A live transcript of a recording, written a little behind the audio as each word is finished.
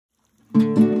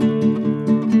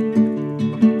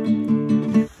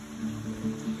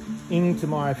into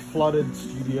my flooded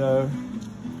studio.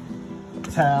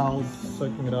 Towels,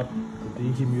 soaking it up, the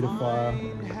dehumidifier,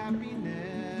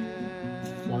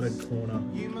 flooded corner,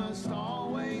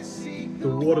 the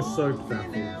water-soaked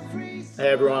baffles. Hey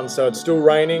everyone, so it's still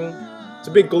raining. It's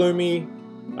a bit gloomy,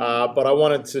 but I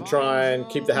wanted to try and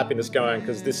keep the happiness going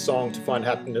because this song, To Find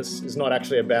Happiness, is not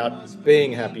actually about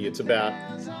being happy. It's about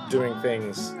doing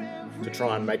things to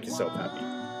try and make yourself happy.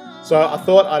 So I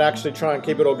thought I'd actually try and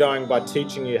keep it all going by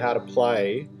teaching you how to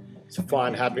play To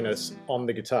Find Happiness on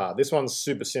the guitar. This one's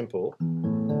super simple.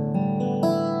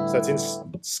 So it's in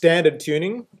standard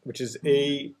tuning, which is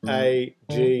E, A,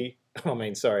 D,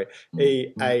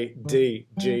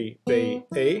 G, B,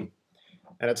 E.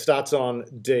 And it starts on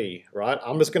D, right?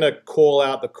 I'm just going to call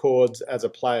out the chords as I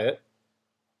play it,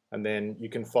 and then you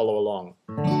can follow along.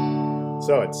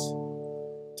 So it's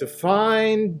to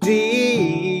find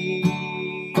D,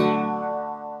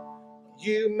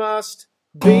 you must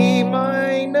B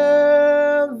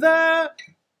minor, the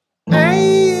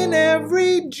A in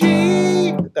every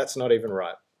G. That's not even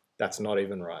right. That's not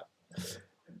even right.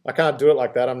 I can't do it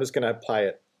like that. I'm just going to play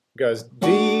it. It goes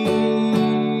D,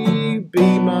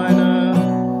 B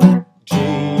minor, G,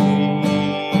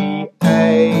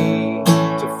 A.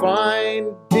 To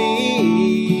find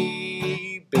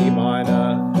D, B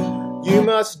minor, you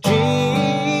must G,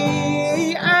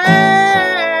 A,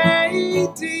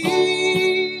 D,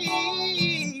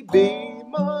 B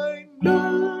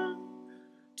minor.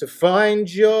 To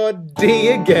find your D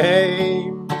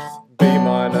again, B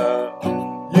minor,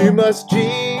 you must G,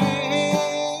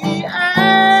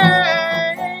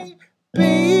 A,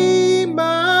 B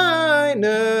minor,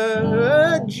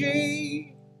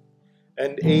 G,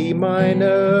 and E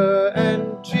minor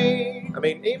and G,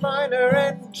 E minor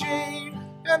and G,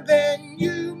 and then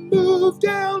you move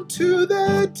down to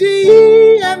the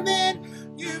D, and then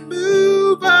you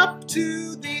move up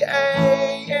to the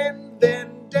A, and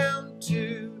then down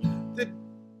to the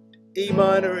E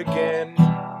minor again,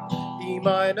 E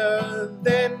minor,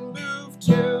 then move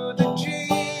to the G,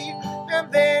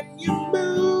 and then you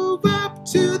move up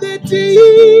to the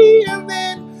D, and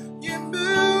then you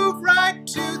move right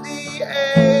to the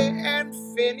A, and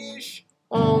finish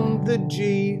on the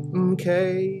G,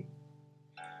 okay?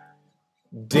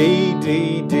 D,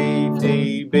 D, D,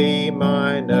 D, B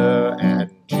minor,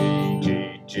 and G,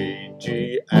 G, G,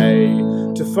 G,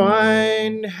 A. To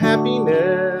find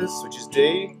happiness, which is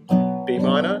D, B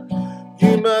minor,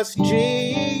 you must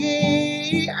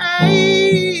G,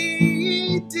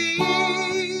 A, D,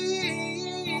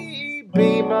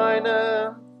 B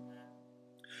minor.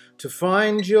 To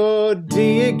find your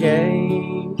D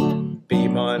again, B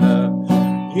minor,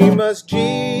 you must G,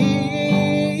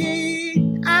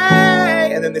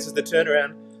 A, and then this is the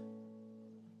turnaround.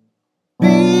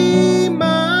 B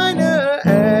minor,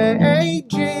 A,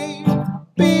 G,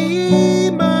 B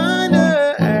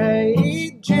minor,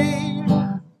 A, G,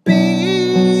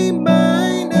 B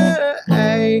minor,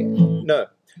 A, no,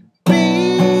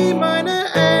 B minor,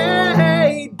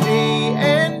 A, D,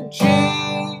 and G,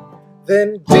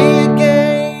 then D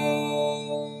again.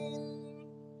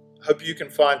 Hope you can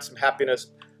find some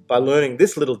happiness by learning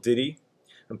this little ditty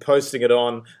and posting it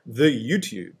on the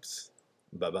YouTubes.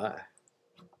 Bye-bye.